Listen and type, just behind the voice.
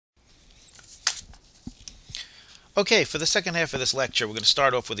Okay, for the second half of this lecture, we're going to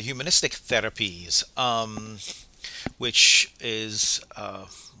start off with the humanistic therapies, which is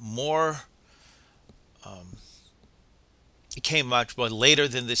more, it came much more later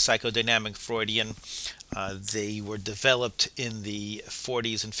than the psychodynamic Freudian. They were developed in the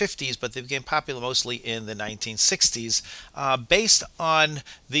 40s and 50s, but they became popular mostly in the 1960s, based on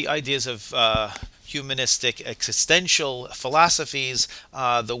the ideas of humanistic existential philosophies,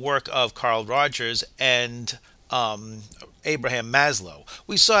 the work of Carl Rogers and Abraham Maslow.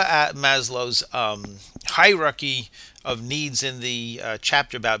 We saw Maslow's hierarchy of needs in the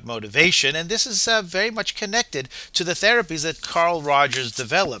chapter about motivation, and this is very much connected to the therapies that Carl Rogers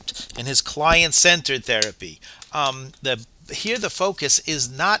developed in his client-centered therapy. Here the focus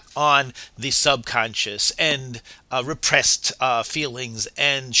is not on the subconscious and repressed feelings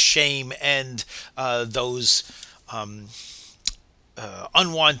and shame and those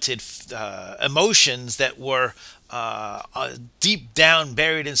unwanted emotions that were deep down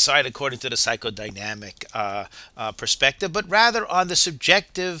buried inside according to the psychodynamic perspective, but rather on the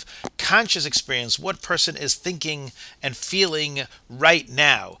subjective conscious experience, what person is thinking and feeling right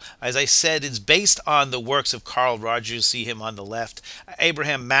now. As I said, it's based on the works of Carl Rogers. You see him on the left.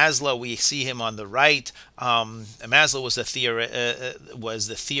 Abraham Maslow, we see him on the right. Maslow was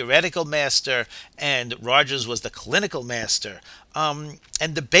the theoretical master, and Rogers was the clinical master. And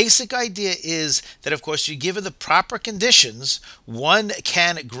the basic idea is that, of course, you're given the proper conditions, one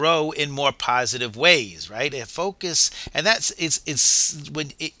can grow in more positive ways, right? A focus, and it's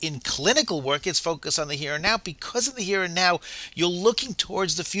when in clinical work, it's focused on the here and now, because in the here and now, you're looking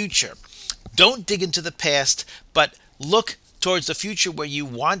towards the future. Don't dig into the past, but look towards the future where you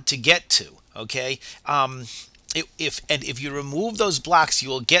want to get to. Okay. If you remove those blocks, you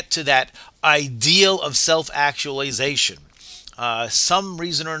will get to that ideal of self-actualization. Some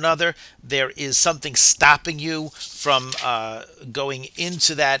reason or another, there is something stopping you from going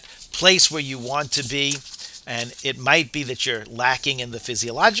into that place where you want to be. And it might be that you're lacking in the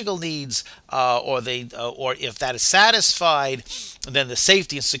physiological needs, or if that is satisfied, then the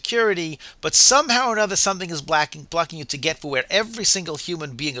safety and security. But somehow or another, something is blocking you to get for where every single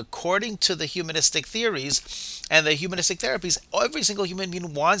human being, according to the humanistic theories and the humanistic therapies, every single human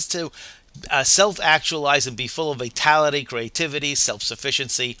being wants to self-actualize and be full of vitality, creativity,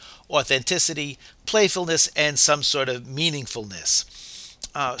 self-sufficiency, authenticity, playfulness, and some sort of meaningfulness.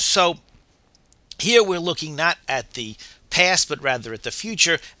 So here we're looking not at the past, but rather at the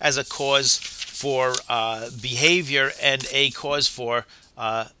future as a cause for behavior and a cause for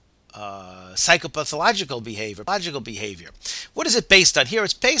psychopathological behavior. What is it based on? Here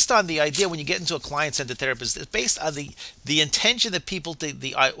it's based on the idea, when you get into a client-centered therapist, it's based on the intention that people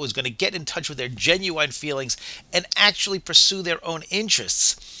was going to get in touch with their genuine feelings and actually pursue their own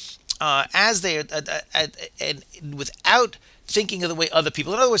interests as they and without thinking of the way other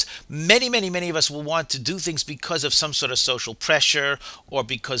people. In other words, many of us will want to do things because of some sort of social pressure or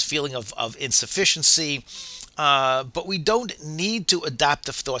because feeling of insufficiency. But we don't need to adopt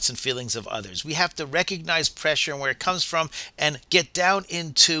the thoughts and feelings of others. We have to recognize pressure and where it comes from and get down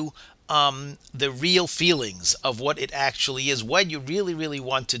into the real feelings of what it actually is, what you really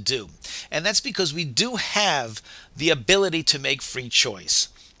want to do. And that's because we do have the ability to make free choice.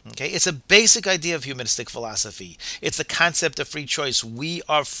 Okay, it's a basic idea of humanistic philosophy. It's the concept of free choice. We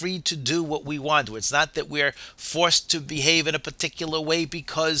are free to do what we want. It's not that we're forced to behave in a particular way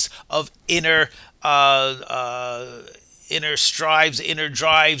because of inner strives, inner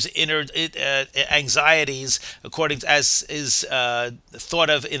drives, inner anxieties, according to as is thought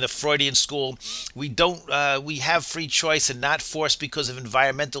of in the Freudian school. We have free choice and not forced because of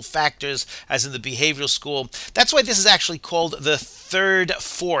environmental factors, as in the behavioral school. That's why this is actually called the third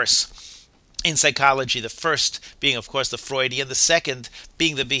force in psychology. The first being, of course, the Freudian, the second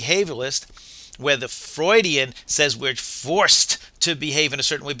being the behavioralist, where the Freudian says we're forced to behave in a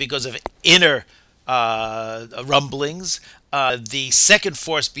certain way because of inner rumblings. The second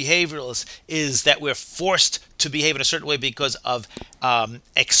force, behavioralist, is that we're forced to behave in a certain way because of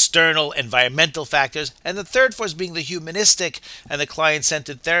external environmental factors. And the third force, being the humanistic and the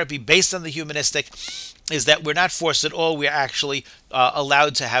client-centered therapy based on the humanistic, is that we're not forced at all. We're actually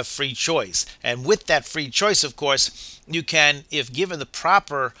allowed to have free choice. And with that free choice, of course, you can, if given the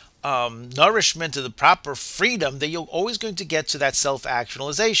proper nourishment to the proper freedom, that you're always going to get to that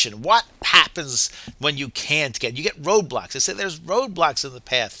self-actualization. What happens when you can't get? You get roadblocks. I say there's roadblocks in the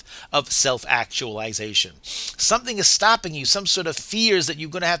path of self-actualization. Something is stopping you, some sort of fears that you're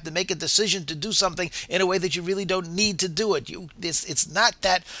going to have to make a decision to do something in a way that you really don't need to do it. It's not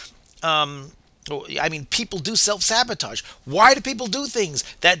that I mean, people do self-sabotage. Why do people do things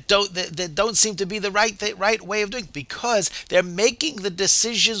that don't seem to be the right way of doing? Because they're making the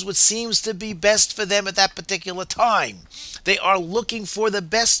decisions which seems to be best for them at that particular time. They are looking for the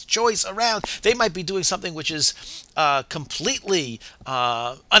best choice around. They might be doing something which is completely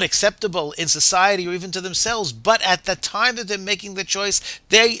unacceptable in society or even to themselves, but at the time that they're making the choice,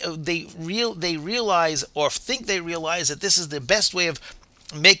 they realize or think they realize that this is the best way of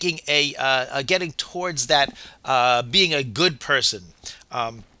making getting towards that being a good person.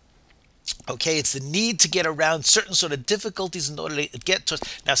 Okay, it's the need to get around certain sort of difficulties in order to get to.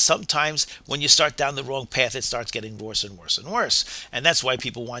 Now, sometimes when you start down the wrong path, it starts getting worse and worse and worse, and that's why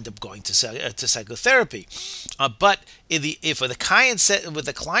people wind up going to psychotherapy. But if with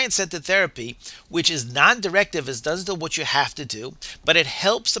the client-centered therapy, which is non-directive, it doesn't do what you have to do, but it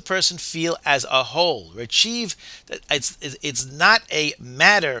helps the person feel as a whole, or achieve. It's not a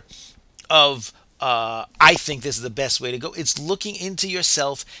matter of I think this is the best way to go. It's looking into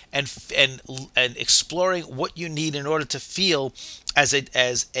yourself and exploring what you need in order to feel as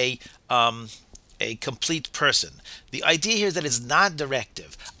a complete person. The idea here is that it's not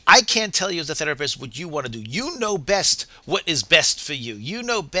directive. I can't tell you as a therapist what you want to do. You know best what is best for you. You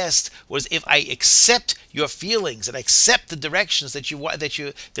know best was if I accept your feelings and accept the directions that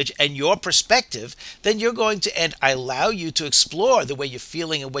you and your perspective, then you're going to, and I allow you to explore the way you're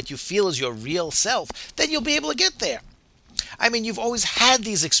feeling and what you feel is your real self, then you'll be able to get there. I mean, you've always had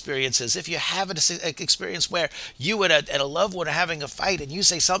these experiences. If you have an experience where you and a loved one are having a fight and you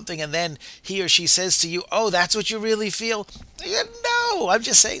say something and then he or she says to you, oh, that's what you really feel? No, I'm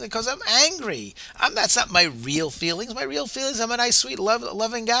just saying because I'm angry. That's not my real feelings. My real feelings, I'm a nice, sweet,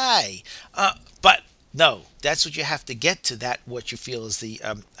 loving guy. But no, that's what you have to get to, that what you feel is the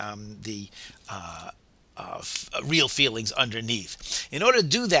real feelings underneath. In order to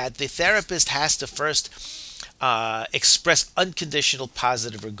do that, the therapist has to first express unconditional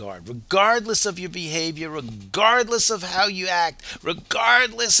positive regard, regardless of your behavior, regardless of how you act,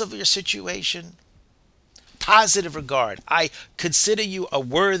 regardless of your situation. Positive regard. I consider you a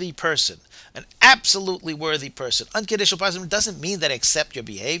worthy person, an absolutely worthy person. Unconditional positive doesn't mean that I accept your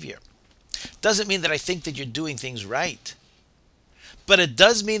behavior. Doesn't mean that I think that you're doing things right. But it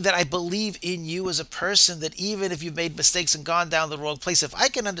does mean that I believe in you as a person, that even if you've made mistakes and gone down the wrong place, if I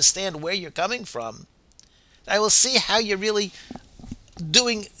can understand where you're coming from, I will see how you're really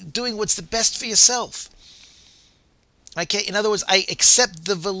doing what's the best for yourself. Okay, in other words, I accept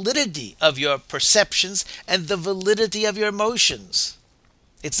the validity of your perceptions and the validity of your emotions.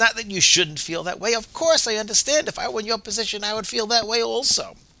 It's not that you shouldn't feel that way. Of course, I understand. If I were in your position, I would feel that way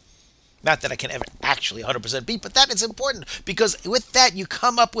also. Not that I can ever actually 100% be, but that is important, because with that, you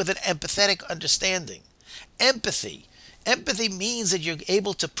come up with an empathetic understanding. Empathy. Empathy means that you're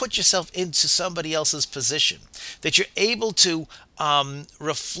able to put yourself into somebody else's position, that you're able to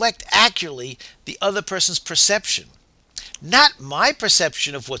reflect accurately the other person's perception. Not my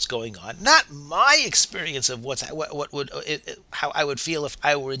perception of what's going on, not my experience of how I would feel if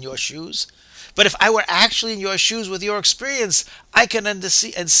I were in your shoes. But if I were actually in your shoes with your experience, I can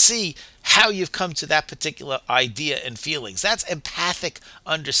see how you've come to that particular idea and feelings. That's empathic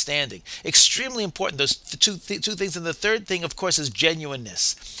understanding. Extremely important, those two things. And the third thing, of course, is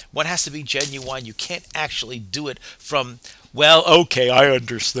genuineness. One has to be genuine. You can't actually do it from, well, okay, I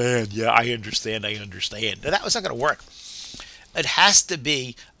understand. Yeah, I understand. Now, that was not going to work. It has to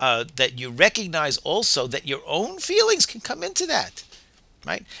be that you recognize also that your own feelings can come into that,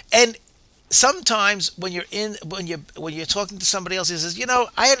 right? And sometimes when you're talking to somebody else, he says,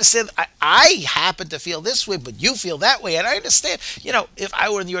 I understand. I happen to feel this way, but you feel that way, and I understand. If I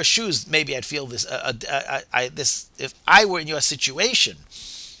were in your shoes, maybe I'd feel this. If I were in your situation,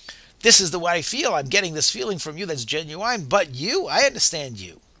 this is the way I feel. I'm getting this feeling from you that's genuine. But I understand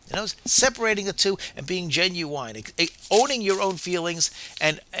you. Separating the two and being genuine, owning your own feelings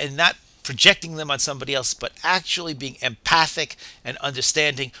and not projecting them on somebody else, but actually being empathic and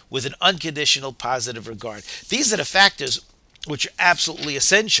understanding with an unconditional positive regard. These are the factors which are absolutely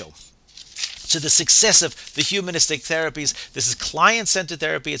essential to the success of the humanistic therapies. This is client-centered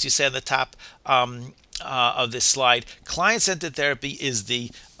therapy, as you say on the top of this slide. Client-centered therapy is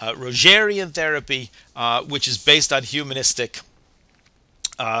the Rogerian therapy, which is based on humanistic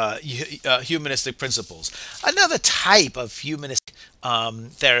principles. Another type of humanistic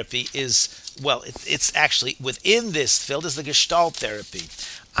therapy is, well, it's actually within this field, is the Gestalt therapy.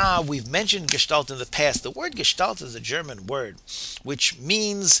 We've mentioned Gestalt in the past. The word Gestalt is a German word, which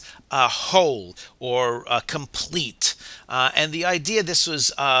means whole or complete. And the idea, this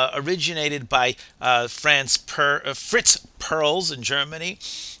was originated by Fritz Perls in Germany.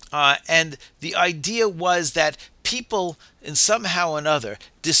 And the idea was that people, in somehow or another,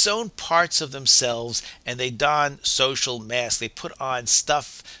 disown parts of themselves and they don social masks. They put on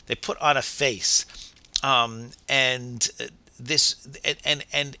stuff. They put on a face. And this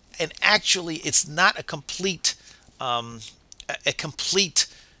and actually, it's not a complete a complete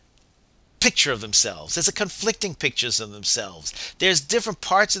picture of themselves. There's a conflicting pictures of themselves. There's different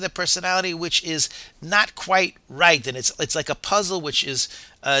parts of their personality which is not quite right, and it's like a puzzle which is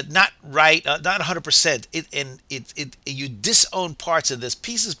not right, not 100%. You disown parts, and there's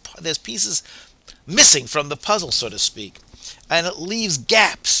pieces missing from the puzzle, so to speak, and it leaves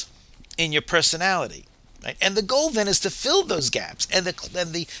gaps in your personality. Right? And the goal then is to fill those gaps. And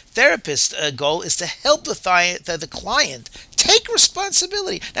the therapist goal is to help the client take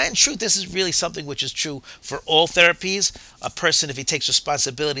responsibility. Now, in truth, this is really something which is true for all therapies. A person, if he takes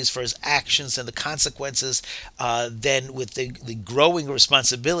responsibilities for his actions and the consequences, then with the growing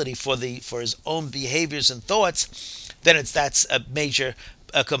responsibility for his own behaviors and thoughts, then that's a major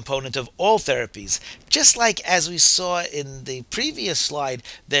a component of all therapies. Just like as we saw in the previous slide,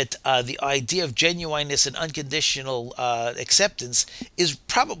 that the idea of genuineness and unconditional acceptance is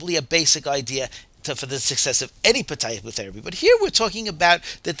probably a basic idea for the success of any type of therapy. But here we're talking about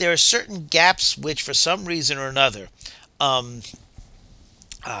that there are certain gaps which, for some reason or another, it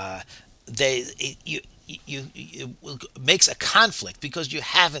makes a conflict because you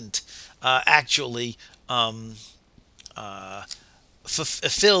haven't actually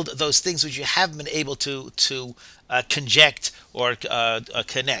fulfilled those things which you haven't been able to conject or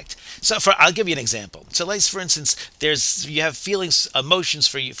connect. So, I'll give you an example. So, let's, for instance, you have feelings, emotions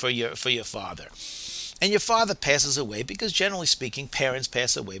for your father, and your father passes away because, generally speaking, parents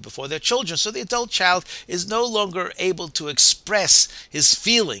pass away before their children. So, the adult child is no longer able to express his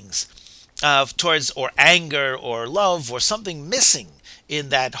feelings towards, or anger or love or something missing in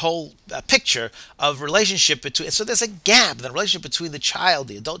that whole picture of relationship between. So there's a gap in the relationship between the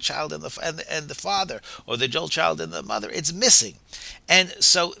adult child, and the father, or the adult child and the mother. It's missing, and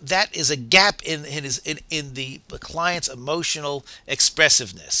so that is a gap in the client's emotional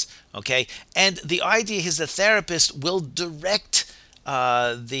expressiveness. Okay, and the idea is the therapist will direct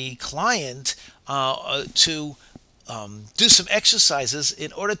the client to do some exercises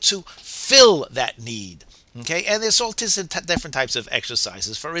in order to fill that need. Okay, and there's all different types of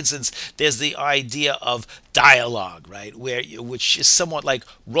exercises. For instance, there's the idea of dialogue, right, which is somewhat like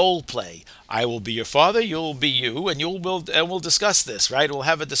role play. I will be your father, you'll be you, and we'll discuss this, right? We'll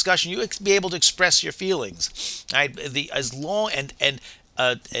have a discussion. You be able to express your feelings, right? As long and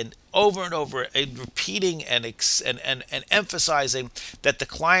over and over, repeating and emphasizing that the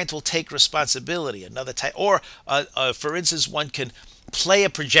client will take responsibility. Another type, or for instance, one can play a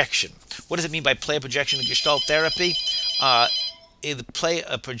projection. What does it mean by play a projection in Gestalt therapy? Play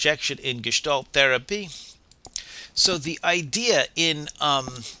a projection in Gestalt therapy. So the idea in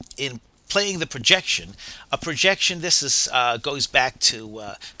playing the projection, a projection. This is goes back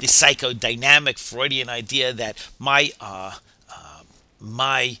to the psychodynamic Freudian idea that my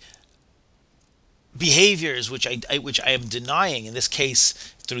behaviors, which I am denying in this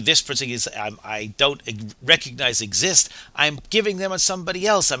case through this particular, I don't recognize exist. I'm giving them on somebody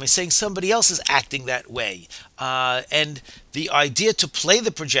else. I'm saying somebody else is acting that way. And the idea to play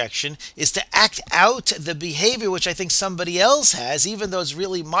the projection is to act out the behavior which I think somebody else has, even though it's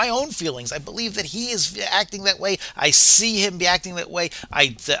really my own feelings. I believe that he is acting that way. I see him be acting that way.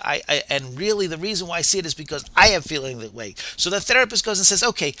 And really the reason why I see it is because I am feeling that way. So the therapist goes and says,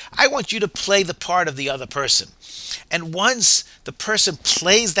 okay, I want you to play the part of the other person. And once the person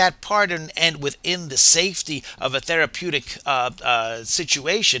plays that part and within the safety of a therapeutic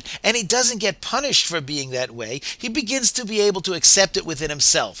situation, and he doesn't get punished for being that way, he begins to be able to accept it within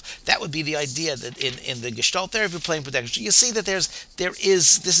himself. That would be the idea that in the Gestalt therapy playing projection, you see that this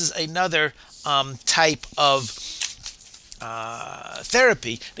is another type of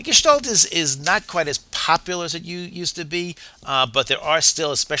therapy. The Gestalt is not quite as popular as it used to be, but there are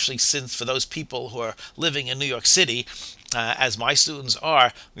still, especially since for those people who are living in New York City, as my students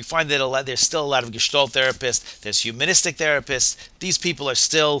are, we find that there's still a lot of Gestalt therapists. There's humanistic therapists. These people are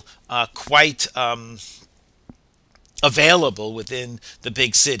still quite available within the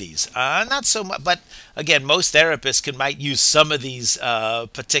big cities. Not so much, but again, most therapists might use some of these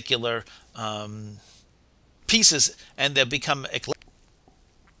particular pieces, and they'll become eclectic.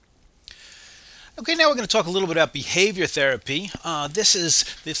 Okay, now we're going to talk a little bit about behavior therapy. This is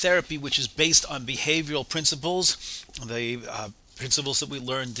the therapy which is based on behavioral principles, the principles that we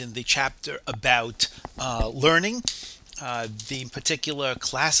learned in the chapter about learning, the particular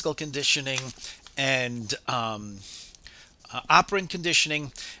classical conditioning, and operant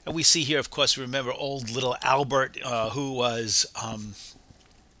conditioning. And we see here, of course, remember old little Albert, who was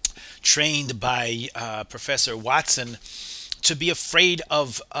trained by Professor Watson to be afraid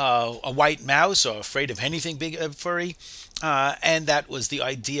of a white mouse or afraid of anything big and furry. And that was the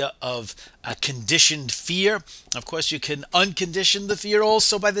idea of conditioned fear. Of course, you can uncondition the fear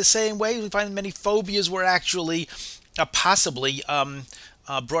also by the same way. We find many phobias were actually possibly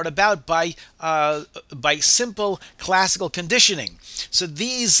brought about by simple classical conditioning. So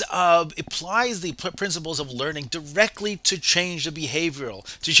these applies the principles of learning directly to change the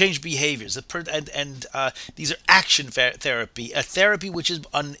change behaviors. And these are action therapy, a therapy which is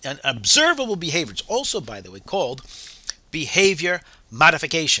an observable behavior. It's also, by the way, called behavior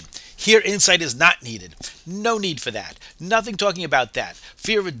modification. Here, insight is not needed. No need for that. Nothing talking about that.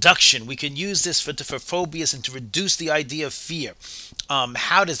 Fear reduction. We can use this for phobias and to reduce the idea of fear.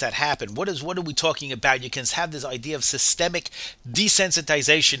 How does that happen? What are we talking about? You can have this idea of systemic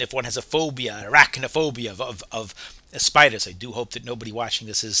desensitization if one has a phobia, arachnophobia of spiders. I do hope that nobody watching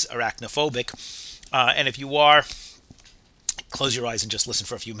this is arachnophobic. And if you are, close your eyes and just listen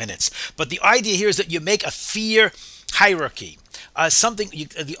for a few minutes. But the idea here is that you make a fear hierarchy.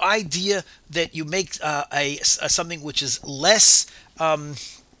 The idea that you make something which is less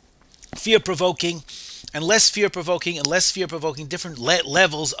fear-provoking and less fear-provoking and less fear-provoking, different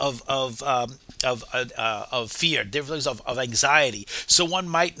levels of fear, different levels of anxiety. So one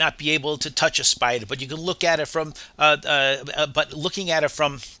might not be able to touch a spider, but you can look at it but looking at it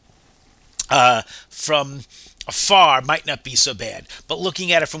from afar might not be so bad, but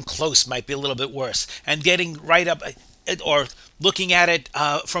looking at it from close might be a little bit worse. And getting right up, or looking at it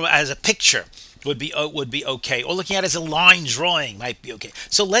from as a picture would be okay, or looking at it as a line drawing might be okay.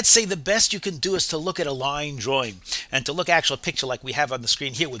 So let's say the best you can do is to look at a line drawing, and to look at actual picture like we have on the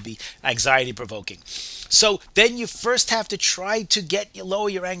screen here would be anxiety provoking. So then you first have to try to lower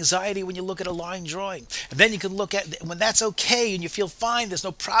your anxiety when you look at a line drawing, and then you can look at when that's okay and you feel fine, there's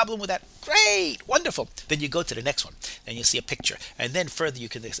no problem with that. Great, wonderful. Then you go to the next one, and you see a picture, and then further you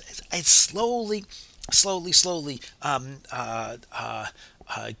can slowly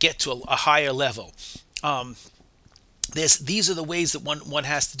get to a higher level. These are the ways that one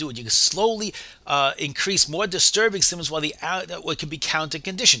has to do it. You can slowly increase more disturbing symptoms while what can be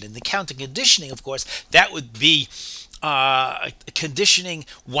counter-conditioned. And the counter-conditioning, of course, that would be conditioning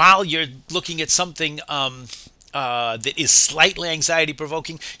while you're looking at something that is slightly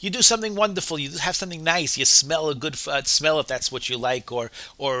anxiety-provoking. You do something wonderful. You have something nice. You smell a good smell if that's what you like, or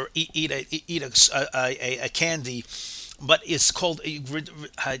eat a candy. But it's called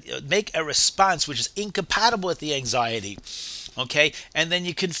make a response which is incompatible with the anxiety. Okay, and then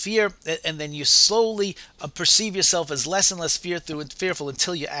you can and then you slowly perceive yourself as less and less fearful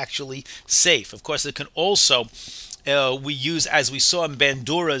until you're actually safe. Of course, it can also we use, as we saw in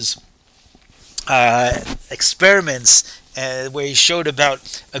Bandura's experiments, where he showed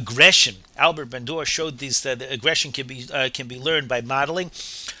about aggression. Albert Bandura showed that aggression can be learned by modeling.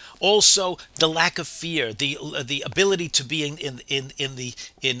 Also, the lack of fear, the ability to be in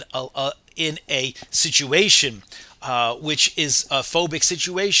a situation which is a phobic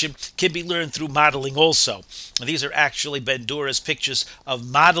situation, can be learned through modeling also. And these are actually Bandura's pictures of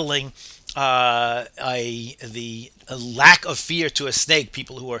modeling the lack of fear to a snake.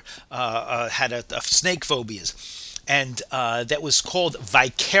 People who had a snake phobias. And that was called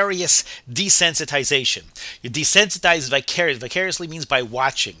vicarious desensitization. You desensitize vicariously means by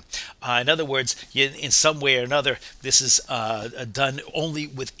watching. In other words, in some way or another, this is done only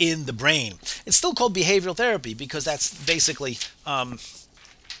within the brain. It's still called behavioral therapy because that's basically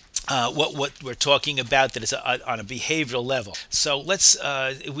what we're talking about, that is on a behavioral level. So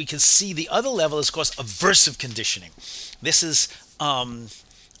we can see the other level is, of course, aversive conditioning. This is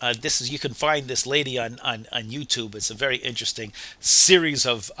you can find this lady on YouTube. It's a very interesting series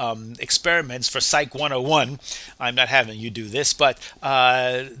of experiments for Psych 101. I'm not having you do this, but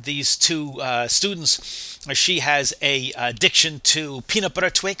these two students, she has a addiction to peanut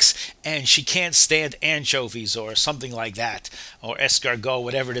butter Twix, and she can't stand anchovies or something like that, or escargot,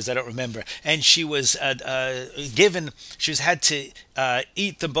 whatever it is, I don't remember. And she was had to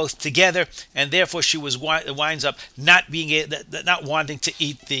eat them both together, and therefore she winds up not wanting to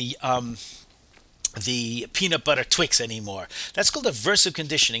eat the peanut butter Twix anymore. That's called aversive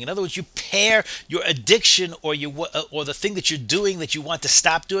conditioning. In other words, you pair your addiction or the thing that you're doing that you want to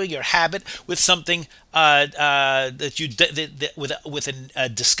stop doing, your habit, with something with a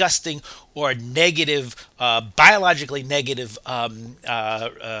disgusting or negative, biologically negative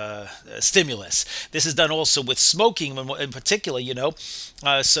stimulus. This is done also with smoking in particular, in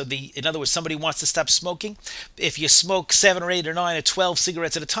other words, somebody wants to stop smoking. If you smoke 7 or 8 or 9 or 12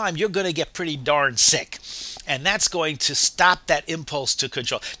 cigarettes at a time, you're going to get pretty darn sick. And that's going to stop that impulse to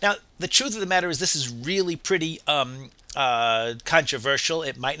control. Now, the truth of the matter is this is really pretty controversial.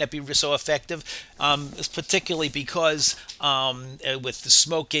 It might not be so effective, particularly because with the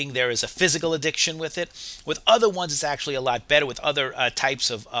smoking there is a physical addiction with it. With other ones, it's actually a lot better. With other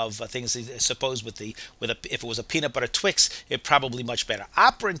types of things, I suppose if it was a peanut butter Twix, it's probably much better.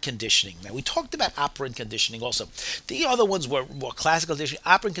 Operant conditioning. Now, we talked about operant conditioning also. The other ones were more classical conditioning.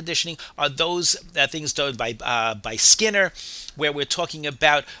 Operant conditioning are those things done by Skinner, where we're talking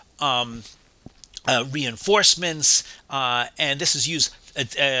about reinforcements, and this is used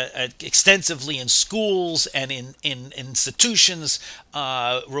extensively in schools and in institutions.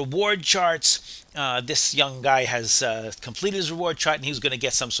 Reward charts. This young guy has completed his reward chart, and he's going to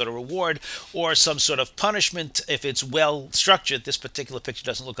get some sort of reward or some sort of punishment if it's well structured. This particular picture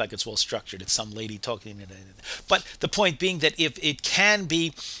doesn't look like it's well structured. It's some lady talking. But the point being that if it can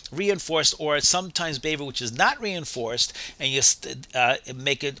be reinforced, or sometimes behavior which is not reinforced, and you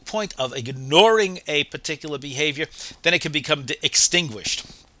make a point of ignoring a particular behavior, then it can become extinguished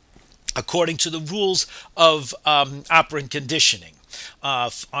according to the rules of operant conditioning.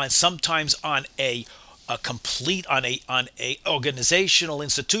 Sometimes on a organizational,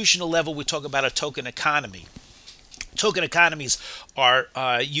 institutional level, we talk about a token economy. Token economies are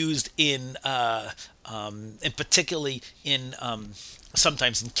used in particularly in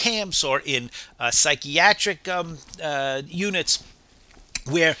sometimes in camps or in psychiatric units,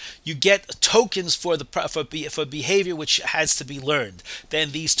 where you get tokens for behavior which has to be learned.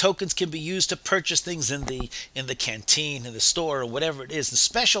 Then these tokens can be used to purchase things in the canteen, in the store, or whatever it is, in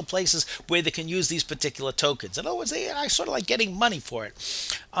special places where they can use these particular tokens. In other words, they are sort of like getting money for it.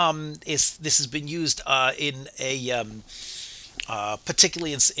 This has been used in a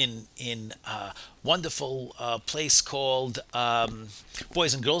particularly in wonderful place called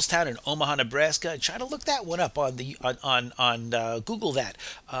Boys and Girls Town in Omaha, Nebraska. Try to look that one up on Google that,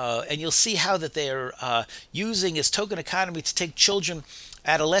 and you'll see how that they're using this token economy to take children,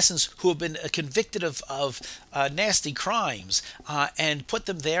 adolescents who have been convicted of nasty crimes, and put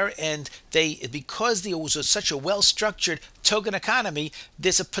them there, and because there was such a well-structured token economy,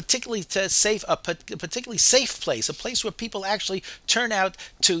 there's a particularly safe place, a place where people actually turn out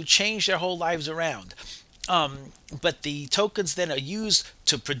to change their whole lives around. But the tokens then are used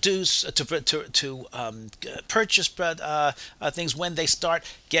to produce, to purchase things when they start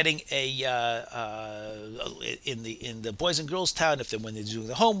getting in the Boys and Girls Town, when they're doing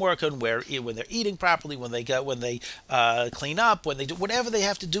the homework, and when they're eating properly, when they clean up, when they do whatever they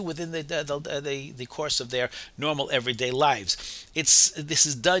have to do within the course of their normal everyday lives. This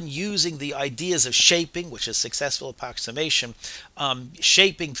is done using the ideas of shaping, which is successful approximation.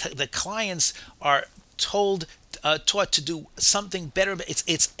 Shaping, the clients are taught to do something better.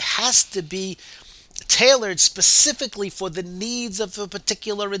 It has to be tailored specifically for the needs of a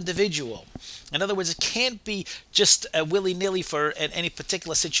particular individual. In other words, it can't be just willy-nilly for any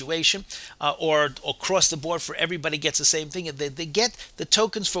particular situation, or across the board for everybody gets the same thing. They get the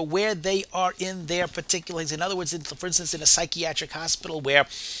tokens for where they are in their particular. In other words, for instance, in a psychiatric hospital, where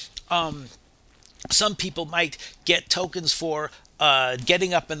some people might get tokens for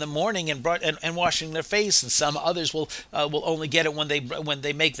getting up in the morning and washing their face, and some others will only get it when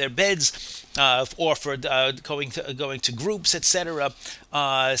they make their beds, or for going to groups, etc.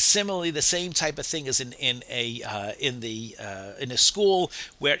 Similarly, the same type of thing is in a school,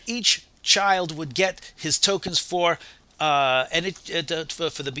 where each child would get his tokens for for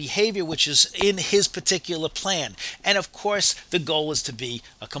the behavior which is in his particular plan. And of course, the goal is to be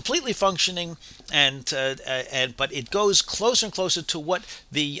completely functioning, but it goes closer and closer to what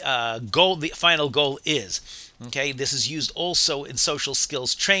the final goal is. Okay, this is used also in social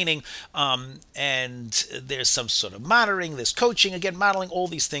skills training, and there's some sort of monitoring, there's coaching. Again, modeling, all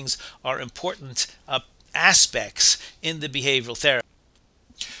these things are important aspects in the behavioral therapy.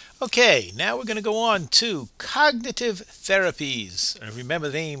 Okay, now we're going to go on to cognitive therapies. And remember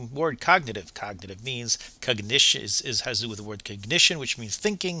the word cognitive. Cognitive means cognition, has to do with the word cognition, which means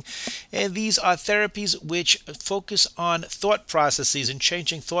thinking. And these are therapies which focus on thought processes and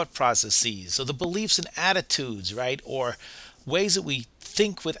changing thought processes. So the beliefs and attitudes, right, or ways that we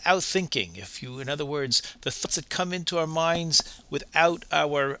think without thinking. In other words, the thoughts that come into our minds without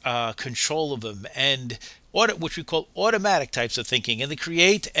our control of them, and which we call automatic types of thinking, and they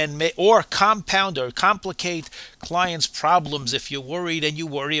create or compound or complicate clients' problems. If you're worried and you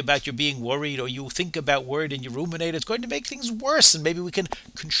worry about your being worried, or you think about worried and you ruminate, it's going to make things worse. And maybe we can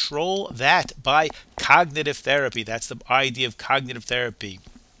control that by cognitive therapy. That's the idea of cognitive therapy.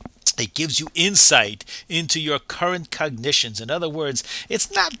 It gives you insight into your current cognitions. In other words,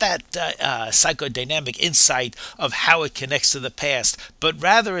 it's not that psychodynamic insight of how it connects to the past, but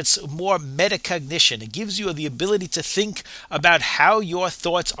rather it's more metacognition. It gives you the ability to think about how your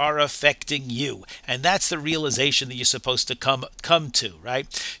thoughts are affecting you. And that's the realization that you're supposed to come to,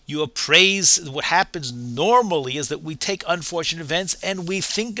 right? You appraise. What happens normally is that we take unfortunate events and we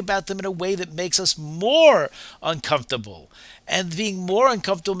think about them in a way that makes us more uncomfortable. And being more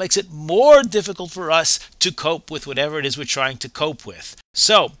uncomfortable makes it more difficult for us to cope with whatever it is we're trying to cope with.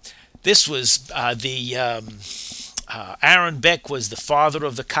 So this was Aaron Beck was the father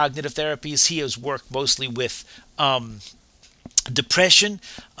of the cognitive therapies. He has worked mostly with depression,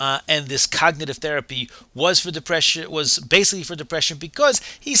 and this cognitive therapy was basically for depression, because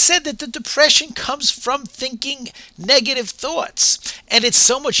he said that the depression comes from thinking negative thoughts, and it's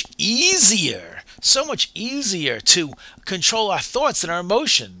so much easier to control our thoughts than our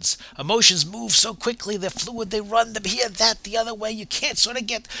emotions. Emotions move so quickly, they're fluid, they run them here, that, the other way. You can't sort of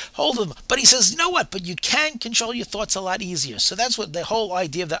get hold of them. But he says, you know what? But you can control your thoughts a lot easier. So that's what the whole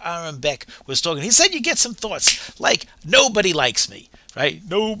idea of the Aaron Beck was talking. He said you get some thoughts like, nobody likes me, right?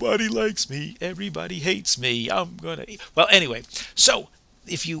 Nobody likes me. Everybody hates me. I'm gonna... Well, anyway, so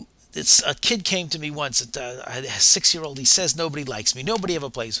if you... a kid came to me once, a 6-year-old. He says, nobody likes me. Nobody ever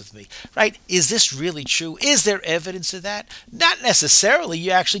plays with me. Right? Is this really true? Is there evidence of that? Not necessarily.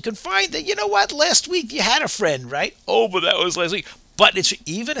 You actually can find that, you know what, last week you had a friend, right? Oh, but that was last week. But it's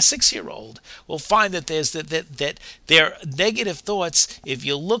even a 6-year-old will find that that their negative thoughts, if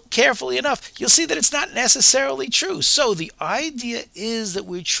you look carefully enough, you'll see that it's not necessarily true. So the idea is that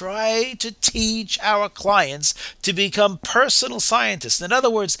we try to teach our clients to become personal scientists. In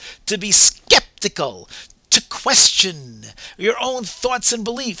other words, to be skeptical, to question your own thoughts and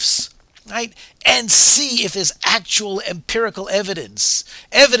beliefs, right? And see if there's actual empirical evidence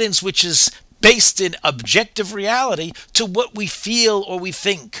which is based in objective reality to what we feel or we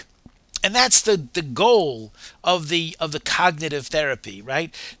think. And that's the goal of the cognitive therapy,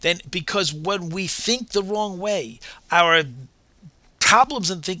 right? Then, because when we think the wrong way, our problems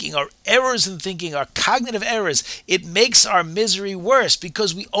in thinking, our errors in thinking, our cognitive errors, it makes our misery worse,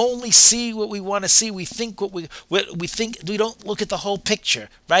 because we only see what we want to see. We think what we think. We don't look at the whole picture,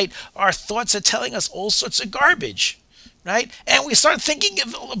 right? Our thoughts are telling us all sorts of garbage, right? And we start thinking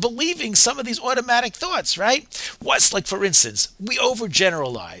and believing some of these automatic thoughts, right? What's like, for instance, we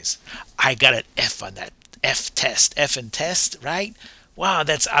overgeneralize. I got an F on that F and test, right? Wow,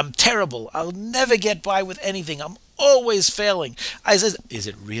 I'm terrible. I'll never get by with anything. I'm always failing. I says, is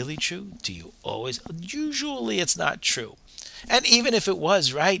it really true? Do you always? Usually it's not true. And even if it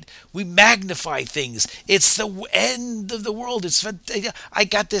was, right, we magnify things. It's the end of the world. I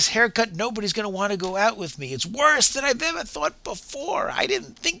got this haircut. Nobody's going to want to go out with me. It's worse than I've ever thought before. I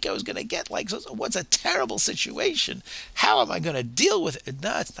didn't think I was going to get what's a terrible situation. How am I going to deal with it?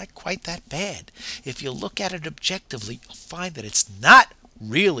 No, it's not quite that bad. If you look at it objectively, you'll find that it's not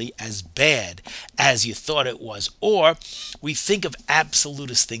really as bad as you thought it was. Or we think of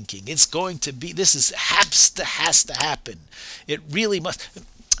absolutist thinking. It's going to be, has to happen. It really must.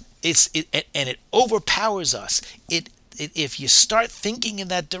 And it overpowers us. If you start thinking in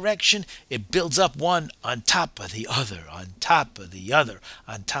that direction, it builds up one on top of the other, on top of the other,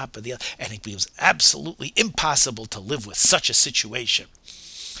 on top of the other, and it becomes absolutely impossible to live with such a situation.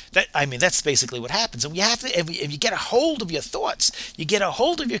 That's basically what happens. And if you get a hold of your thoughts, you get a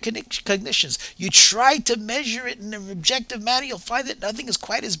hold of your cognitions, you try to measure it in an objective manner, you'll find that nothing is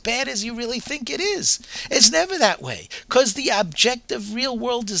quite as bad as you really think it is. It's never that way, because the objective real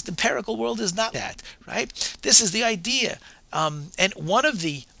world the empirical world is not that, right? This is the idea. And one of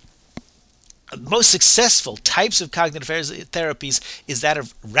the most successful types of cognitive therapies is that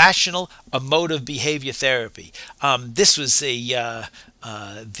of rational emotive behavior therapy. This was the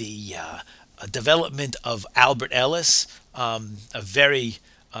development of Albert Ellis, a very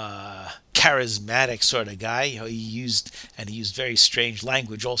charismatic sort of guy. He used very strange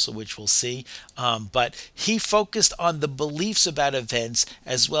language also, which we'll see. But he focused on the beliefs about events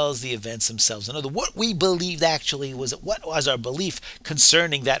as well as the events themselves. In other words, what we believed actually was, what was our belief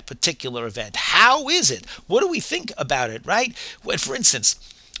concerning that particular event? How is it? What do we think about it, right? For instance,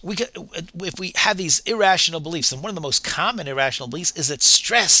 if we have these irrational beliefs, and one of the most common irrational beliefs is that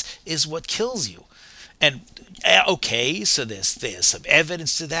stress is what kills you. And okay, so there's some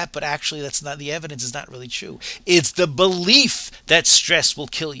evidence to that, but actually that's not, the evidence is not really true. It's the belief that stress will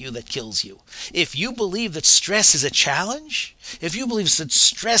kill you that kills you. If you believe that stress is a challenge, if you believe that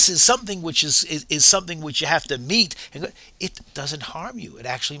stress is something which is something which you have to meet, it doesn't harm you. It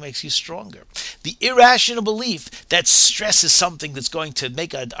actually makes you stronger. The irrational belief that stress is something that's going to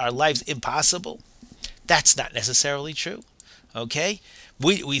make our lives impossible, that's not necessarily true. Okay?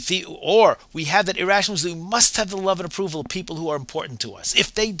 We have that irrational belief. We must have the love and approval of people who are important to us.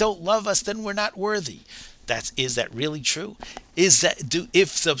 If they don't love us, then we're not worthy. Is that really true? If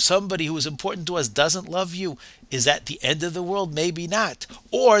somebody who is important to us doesn't love you, is that the end of the world? Maybe not.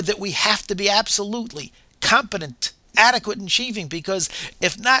 Or that we have to be absolutely competent, adequate in achieving, because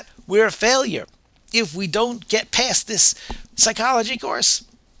if not, we're a failure. If we don't get past this psychology course,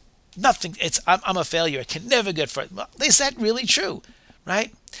 nothing. I'm a failure. I can never get further. Well, is that really true?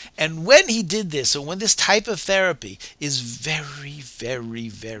 Right? And when he did this, or when this type of therapy is very, very,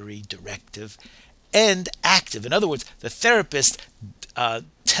 very directive and active. In other words, the therapist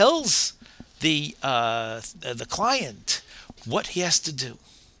tells the client what he has to do,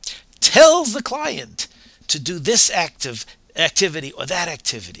 tells the client to do this activity or that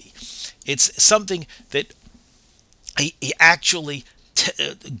activity. It's something that he actually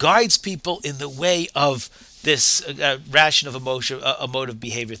guides people in the way of this ration of emotive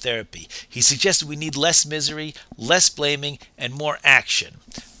behavior therapy. He suggested we need less misery, less blaming, and more action.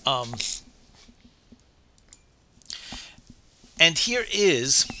 And here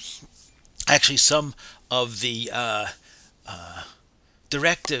is actually some of the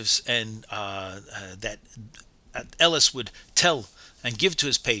directives and that Ellis would tell and give to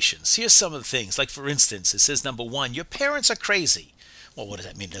his patients. Here's some of the things. Like, for instance, it says, number one, your parents are crazy. Well, what does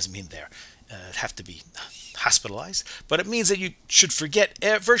that mean? It doesn't mean they're have to be hospitalized, but it means that you should forget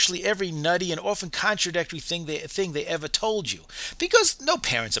virtually every nutty and often contradictory thing they ever told you, because no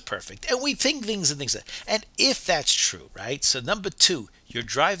parents are perfect, and we think things and things like that. And if that's true, right? So number two, you're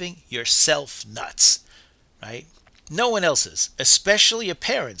driving yourself nuts, right? No one else is, especially your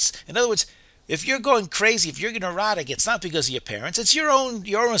parents. In other words, if you're going crazy, if you're neurotic, it's not because of your parents. It's your own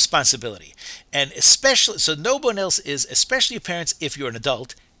responsibility. And especially, so no one else is, especially your parents, if you're an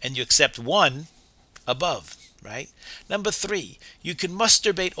adult and you accept one above, right? Number three, you can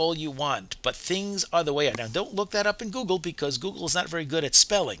masturbate all you want, but things are the way are. Now, don't look that up in Google, because Google is not very good at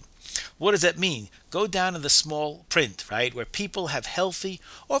spelling. What does that mean? Go down to the small print, right, where people have healthy,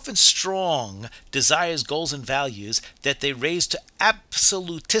 often strong desires, goals, and values that they raise to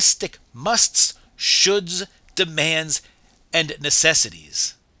absolutistic musts, shoulds, demands, and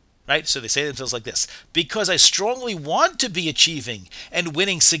necessities. Right? So they say to themselves like this: because I strongly want to be achieving and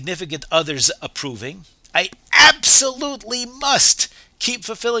winning significant others' approving, I absolutely must keep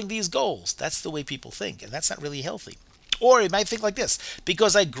fulfilling these goals. That's the way people think, and that's not really healthy. Or you might think like this: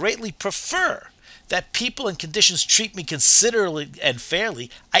 because I greatly prefer that people and conditions treat me considerably and fairly,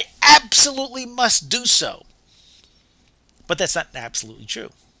 I absolutely must do so. But that's not absolutely true,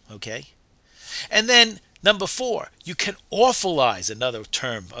 okay? And then number four, you can awfulize, another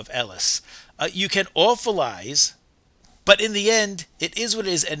term of Ellis. You can awfulize, but in the end, it is what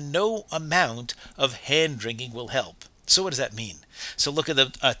it is, and no amount of hand-wringing will help. So what does that mean? So look at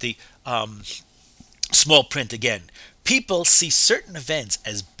the small print again. People see certain events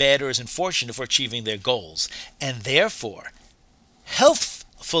as bad or as unfortunate for achieving their goals, and therefore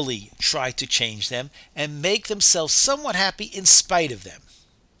healthfully try to change them and make themselves somewhat happy in spite of them.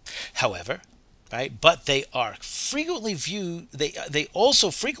 However, right, but they are frequently viewed. They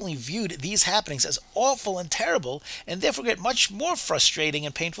also frequently viewed these happenings as awful and terrible, and therefore get much more frustrating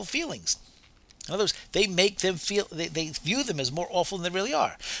and painful feelings. In other words, they make them feel, they view them as more awful than they really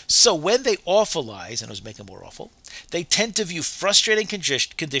are. So when they awfulize, and it was making them more awful, they tend to view frustrating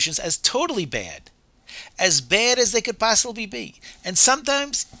conditions as totally bad as they could possibly be, and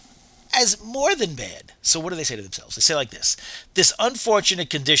sometimes as more than bad. So what do they say to themselves? They say like this: this unfortunate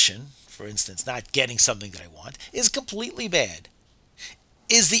condition, for instance, not getting something that I want, is completely bad,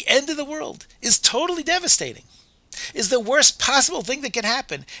 is the end of the world, is totally devastating, is the worst possible thing that can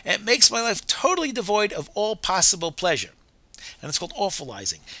happen, and it makes my life totally devoid of all possible pleasure. And it's called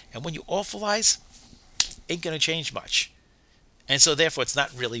awfulizing. And when you awfulize, ain't going to change much. And so therefore it's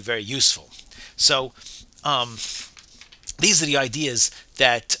not really very useful. So these are the ideas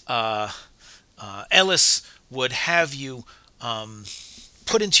that Ellis would have you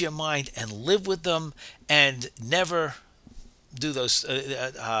put into your mind and live with them, and never do those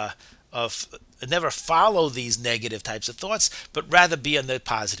never follow these negative types of thoughts, but rather be on the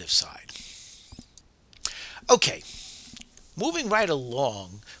positive side. Okay, moving right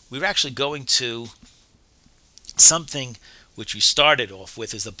along, we're actually going to something which we started off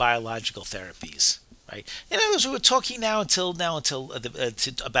with is the biological therapies, right? In other words, we were talking about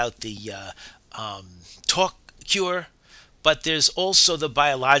the talk cure, but there's also the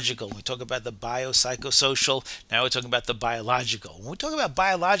biological. When we talk about the biopsychosocial, now we're talking about the biological. When we talk about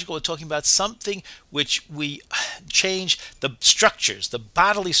biological, we're talking about something which we change the structures, the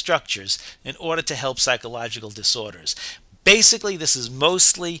bodily structures, in order to help psychological disorders. Basically, this is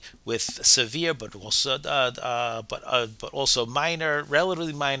mostly with severe, but also minor,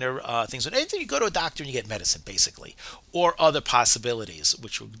 relatively minor things. But anything, you go to a doctor and you get medicine, basically, or other possibilities,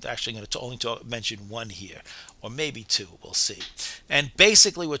 which we're actually going to only mention one here, or maybe two. We'll see. And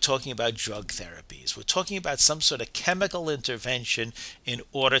basically, we're talking about drug therapies. We're talking about some sort of chemical intervention in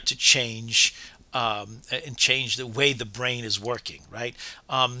order to change the way the brain is working. Right.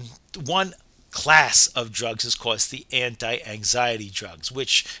 One class of drugs is called the anti-anxiety drugs,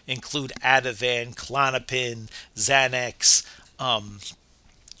 which include Ativan, Klonopin, Xanax,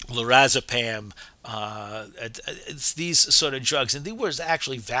 lorazepam. It's these sort of drugs, and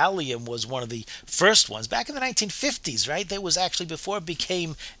Valium was one of the first ones back in the 1950s, right? That was actually before it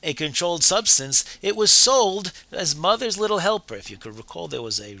became a controlled substance. It was sold as Mother's Little Helper. If you could recall, there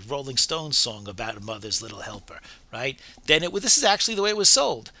was a Rolling Stones song about Mother's Little Helper, right? This is actually the way it was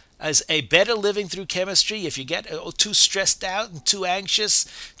sold, as a better living through chemistry. If you get too stressed out and too anxious,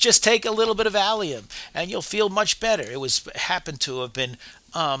 just take a little bit of Valium and you'll feel much better. It happened to have been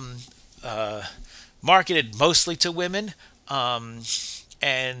marketed mostly to women,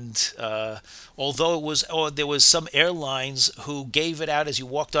 and although there was some airlines who gave it out as you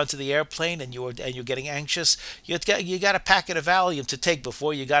walked onto the airplane and you're getting anxious, you got a packet of Valium to take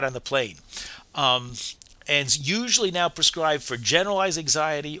before you got on the plane. And it's usually now prescribed for generalized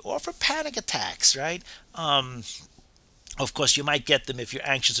anxiety or for panic attacks, right? Of course, you might get them if you're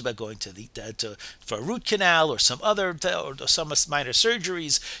anxious about going for a root canal or some minor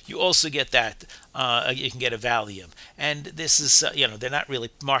surgeries. You also get that. You can get a Valium, and this is they're not really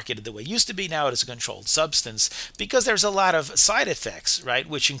marketed the way it used to be. Now it is a controlled substance because there's a lot of side effects, right?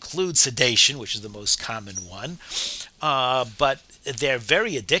 Which include sedation, which is the most common one, but they're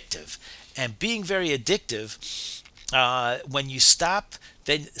very addictive. And being very addictive, when you stop,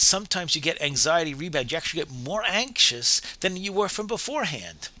 then sometimes you get anxiety rebound. You actually get more anxious than you were from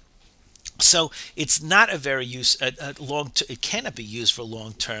beforehand. So it's not a very it cannot be used for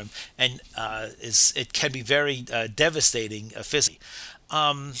long term, and it can be very devastating physically.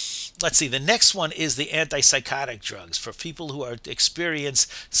 Let's see. The next one is the antipsychotic drugs for people who experience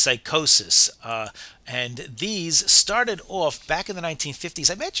psychosis. And these started off back in the 1950s.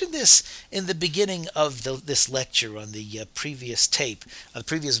 I mentioned this in the beginning of this lecture on the previous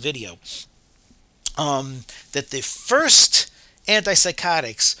video, that the first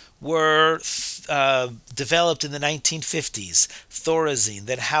antipsychotics were developed in the 1950s. Thorazine,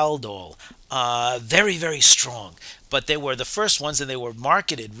 then Haldol, very, very strong. But they were the first ones, and they were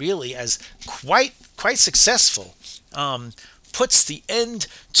marketed really as quite successful. Puts the end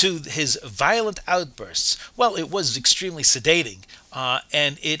to his violent outbursts. Well, it was extremely sedating,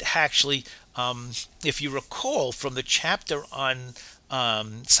 and it actually, if you recall from the chapter on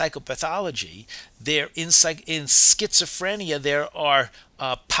psychopathology, in schizophrenia there are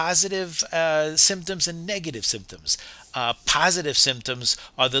positive symptoms and negative symptoms. Positive symptoms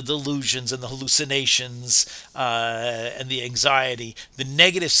are the delusions and the hallucinations and the anxiety. The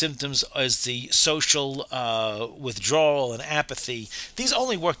negative symptoms is the social withdrawal and apathy. These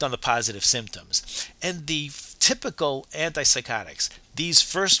only worked on the positive symptoms. And the typical antipsychotics, these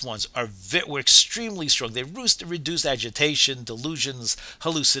first ones were extremely strong. They reduced agitation, delusions,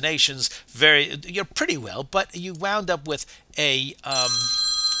 hallucinations pretty well, but you wound up with a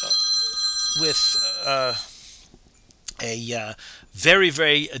very,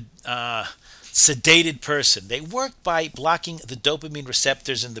 very sedated person. They work by blocking the dopamine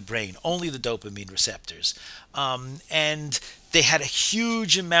receptors in the brain, only the dopamine receptors, and they had a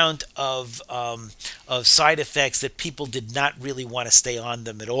huge amount of side effects that people did not really want to stay on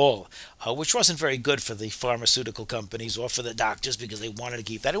them at all, which wasn't very good for the pharmaceutical companies or for the doctors because they wanted to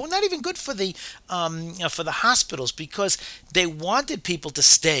keep that. It was not even good for the hospitals because they wanted people to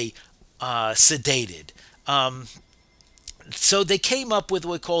stay sedated. So they came up with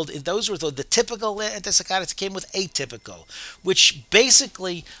what we called, those were the typical antipsychotics, came with atypical, which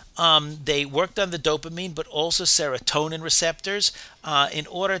basically they worked on the dopamine but also serotonin receptors in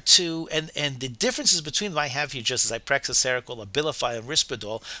order to, and the differences between them I have here just as Zyprexa, Seroquel, Abilify, and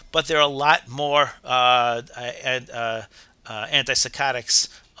Risperdal, but there are a lot more antipsychotics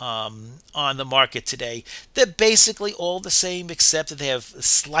on the market today. They're basically all the same, except that they have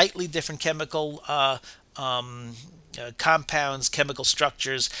slightly different chemical compounds, chemical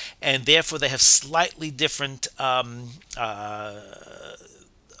structures, and therefore they have slightly different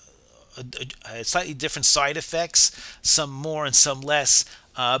side effects, some more and some less,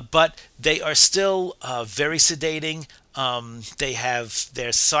 but they are still very sedating. They have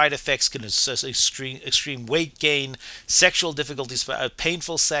their side effects can extreme weight gain, sexual difficulties,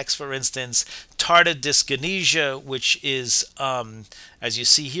 painful sex, for instance, tardive dyskinesia, which is, as you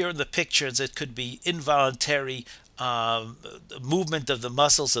see here in the pictures, it could be involuntary movement of the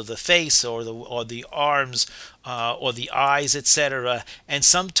muscles of the face or the arms or the eyes, etc. And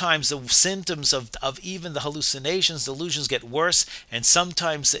sometimes the symptoms of even the hallucinations, delusions get worse, and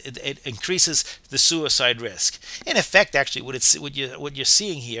sometimes it increases the suicide risk. In effect, actually, what you're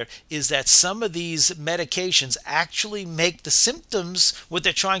seeing here is that some of these medications actually make the symptoms, what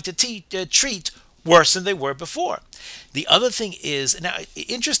they're trying to treat, worse than they were before. The other thing is, now,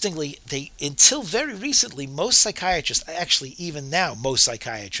 interestingly, until very recently, most psychiatrists, actually even now, most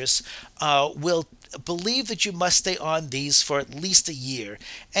psychiatrists will believe that you must stay on these for at least a year,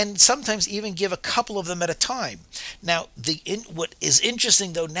 and sometimes even give a couple of them at a time. Now, what is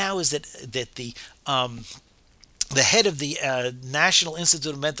interesting though now is that the head of the National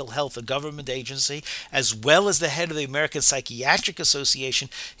Institute of Mental Health, a government agency, as well as the head of the American Psychiatric Association,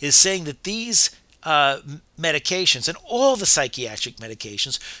 is saying that these medications and all the psychiatric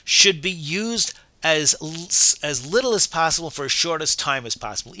medications should be used as little as possible for as short as time as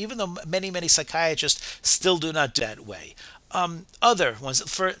possible, even though many psychiatrists still do not do that way. Other ones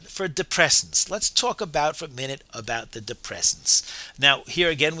for depressants. Let's talk for a minute about the depressants. Now,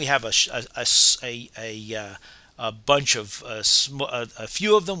 here again we have a bunch of a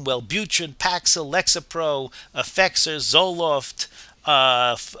few of them: Wellbutrin, Paxil, Lexapro, Effexor, Zoloft,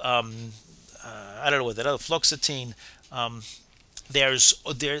 I don't know what that other, fluoxetine. There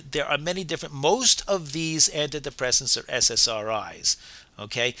are many different. Most of these antidepressants are SSRIs.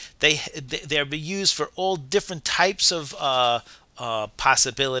 Okay, they're being used for all different types of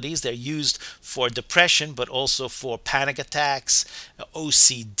possibilities. They're used for depression, but also for panic attacks,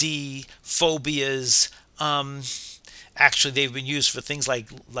 OCD, phobias. Actually, they've been used for things like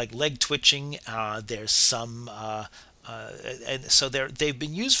leg twitching. There's some. And so they've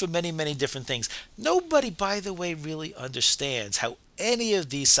been used for many different things. Nobody, by the way, really understands how any of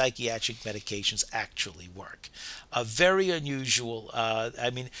these psychiatric medications actually work. Very unusual. I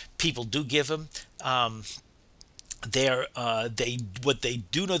mean, people do give them. What they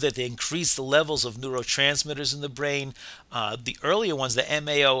do know that they increase the levels of neurotransmitters in the brain. The earlier ones, the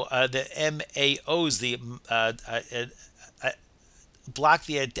MAOs, block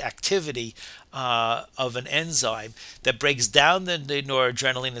the activity of an enzyme that breaks down the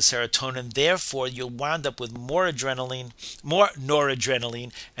noradrenaline and serotonin. Therefore, you'll wind up with more noradrenaline,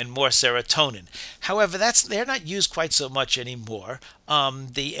 and more serotonin. However, they're not used quite so much anymore.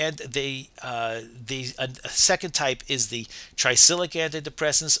 The second type is the tricyclic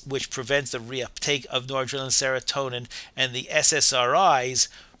antidepressants, which prevents the reuptake of noradrenaline and serotonin, and the SSRIs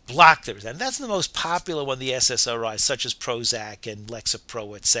block those, and that's the most popular one, the SSRIs, such as Prozac and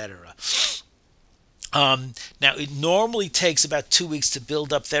Lexapro, etc. Now, it normally takes about 2 weeks to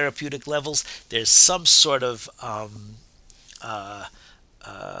build up therapeutic levels. There's some sort of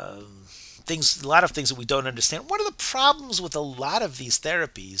things, a lot of things that we don't understand. One of the problems with a lot of these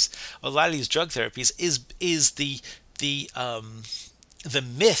therapies, a lot of these drug therapies, is the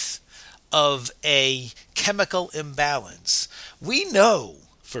myth of a chemical imbalance. We know,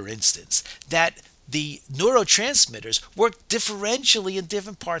 for instance, that the neurotransmitters work differentially in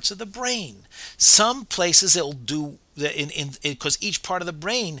different parts of the brain. Some places it'll do because each part of the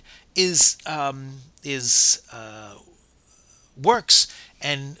brain works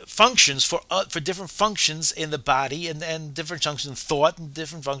and functions for different functions in the body, and different functions in thought, and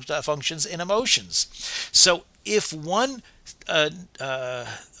different functions in emotions. So if one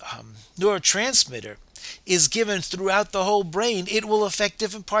neurotransmitter is given throughout the whole brain, it will affect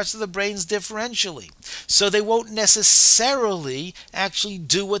different parts of the brains differentially. So they won't necessarily actually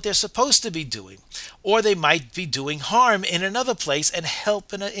do what they're supposed to be doing. Or they might be doing harm in another place and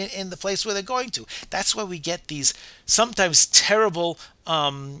help in the place where they're going to. That's why we get these sometimes terrible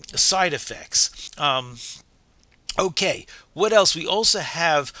side effects. Okay, what else? We also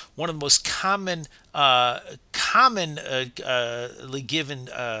have one of the most commonly given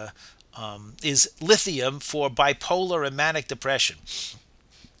is lithium for bipolar and manic depression.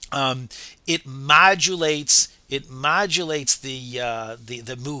 Um, it modulates the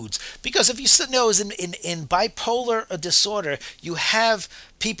moods, because if you know, is in bipolar disorder, you have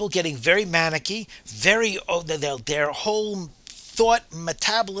people getting very manicky, very, oh, their whole thought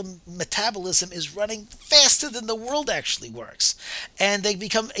metabolism is running faster than the world actually works, and they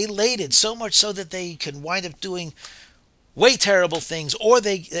become elated so much so that they can wind up doing way terrible things,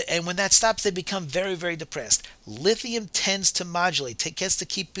 and when that stops, they become very, very depressed. Lithium tends to modulate, tends to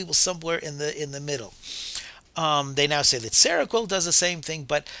keep people somewhere in the middle. They now say that Seroquel does the same thing,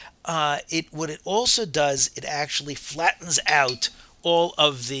 but it what it also does, it actually flattens out all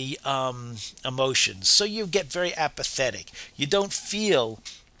of the emotions, so you get very apathetic. You don't feel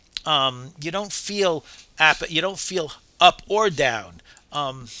up or down,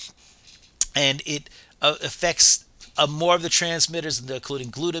 and it affects more of the transmitters, including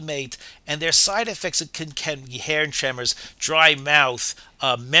glutamate, and their side effects can be hair tremors, dry mouth,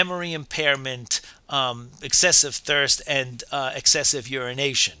 memory impairment, excessive thirst, and excessive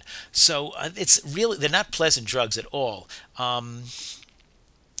urination. So they're not pleasant drugs at all.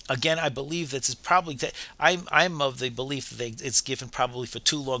 Again, I believe that it's probably that I'm of the belief that it's given probably for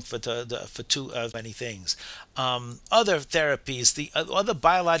too long, for too many things. Other therapies, the other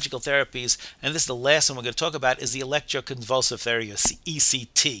biological therapies, and this is the last one we're going to talk about, is the electroconvulsive therapy, or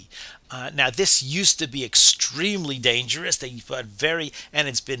ECT. Now, this used to be extremely dangerous. And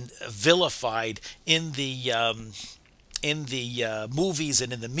it's been vilified in the movies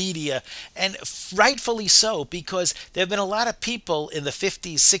and in the media, and rightfully so, because there have been a lot of people in the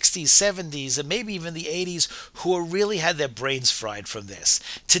 50s, 60s, 70s, and maybe even the 80s who really had their brains fried from this.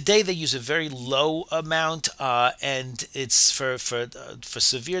 Today they use a very low amount, and it's for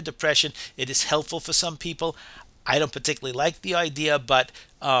severe depression. It is helpful for some people. I don't particularly like the idea, but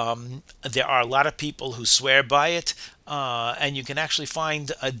there are a lot of people who swear by it, and you can actually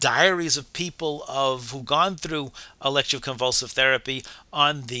find diaries of people who've gone through electroconvulsive therapy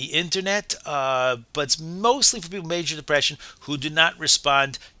on the internet, but it's mostly for people with major depression who do not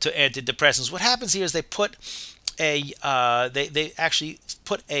respond to antidepressants. What happens here is they actually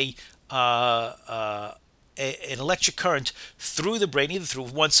put an electric current through the brain, either through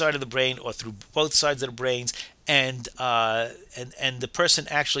one side of the brain or through both sides of the brains, and the person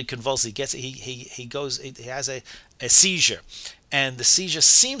actually convulses. He has a seizure, and the seizure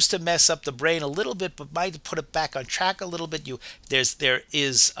seems to mess up the brain a little bit, but might put it back on track a little bit. There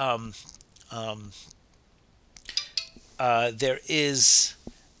is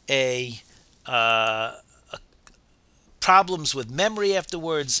a problems with memory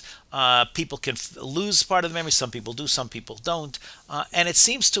afterwards. People can lose part of the memory. Some people do, some people don't. And it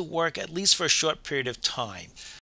seems to work at least for a short period of time.